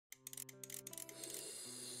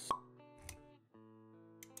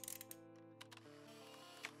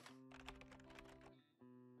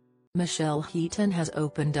Michelle Heaton has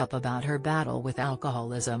opened up about her battle with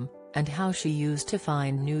alcoholism, and how she used to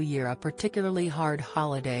find New Year a particularly hard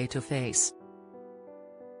holiday to face.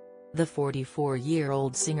 The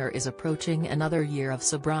 44-year-old singer is approaching another year of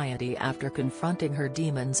sobriety after confronting her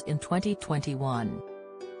demons in 2021.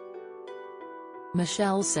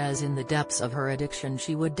 Michelle says in the depths of her addiction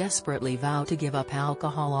she would desperately vow to give up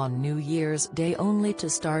alcohol on New Year's Day only to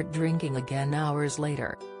start drinking again hours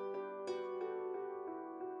later.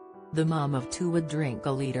 The mom of two would drink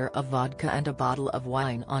a liter of vodka and a bottle of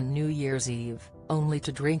wine on New Year's Eve, only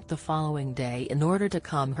to drink the following day in order to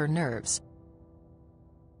calm her nerves.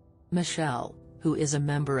 Michelle, who is a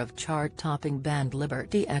member of chart-topping band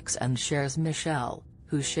Liberty X and shares Michelle,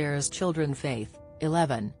 who shares children Faith,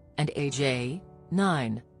 11, and AJ,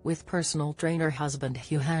 9, with personal trainer husband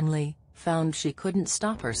Hugh Hanley, found she couldn't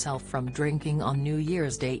stop herself from drinking on New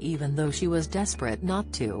Year's Day even though she was desperate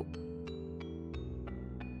not to.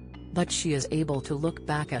 But she is able to look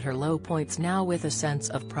back at her low points now with a sense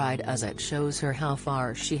of pride as it shows her how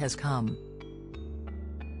far she has come.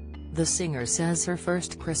 The singer says her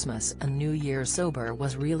first Christmas and New Year sober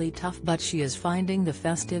was really tough, but she is finding the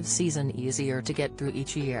festive season easier to get through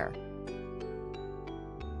each year.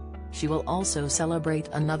 She will also celebrate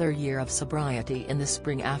another year of sobriety in the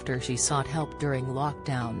spring after she sought help during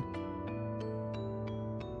lockdown.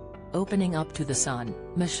 Opening up to the sun,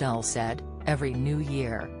 Michelle said, "Every New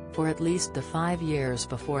Year, for at least the 5 years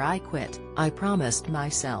before I quit, I promised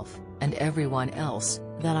myself, and everyone else,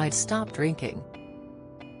 that I'd stop drinking.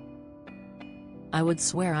 I would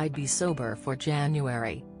swear I'd be sober for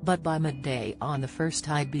January, but by midday on the 1st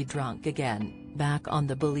I'd be drunk again, back on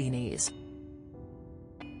the Bellinis.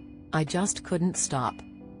 I just couldn't stop.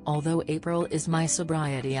 Although April is my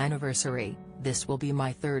sobriety anniversary, this will be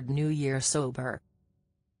my 3rd New Year sober.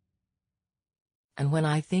 And when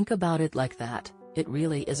I think about it like that, it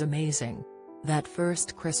really is amazing. That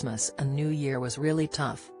first Christmas and New Year was really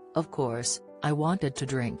tough, of course, I wanted to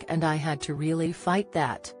drink and I had to really fight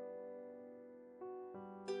that.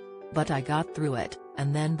 But I got through it,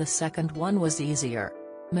 and then the second one was easier."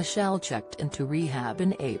 Michelle checked into rehab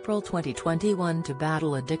in April 2021 to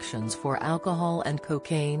battle addictions for alcohol and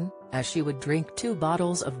cocaine, as she would drink 2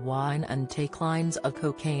 bottles of wine and take lines of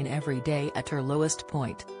cocaine every day at her lowest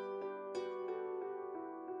point.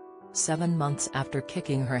 7 months after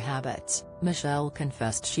kicking her habits, Michelle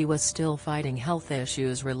confessed she was still fighting health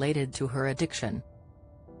issues related to her addiction.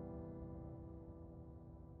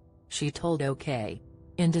 She told OK!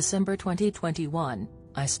 In December 2021,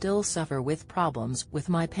 "I still suffer with problems with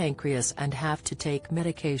my pancreas and have to take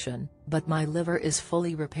medication, but my liver is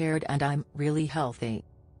fully repaired and I'm really healthy."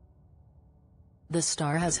 The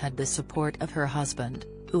star has had the support of her husband,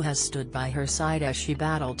 who has stood by her side as she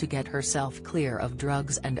battled to get herself clear of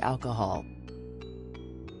drugs and alcohol.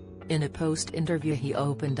 In a post-interview he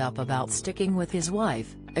opened up about sticking with his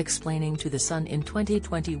wife, explaining to The Sun in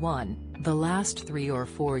 2021, "The last 3 or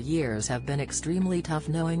 4 years have been extremely tough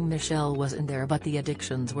knowing Michelle was in there but the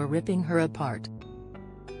addictions were ripping her apart.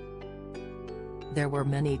 There were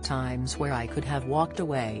many times where I could have walked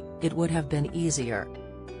away, it would have been easier.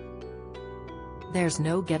 There's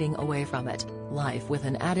no getting away from it, life with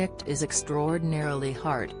an addict is extraordinarily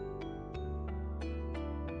hard.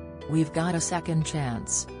 We've got a second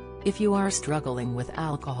chance. If you are struggling with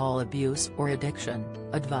alcohol abuse or addiction,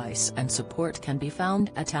 advice and support can be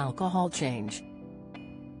found at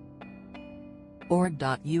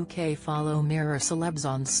alcoholchange.org.uk. Follow Mirror Celebs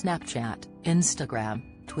on Snapchat, Instagram,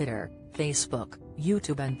 Twitter, Facebook,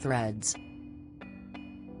 YouTube and Threads.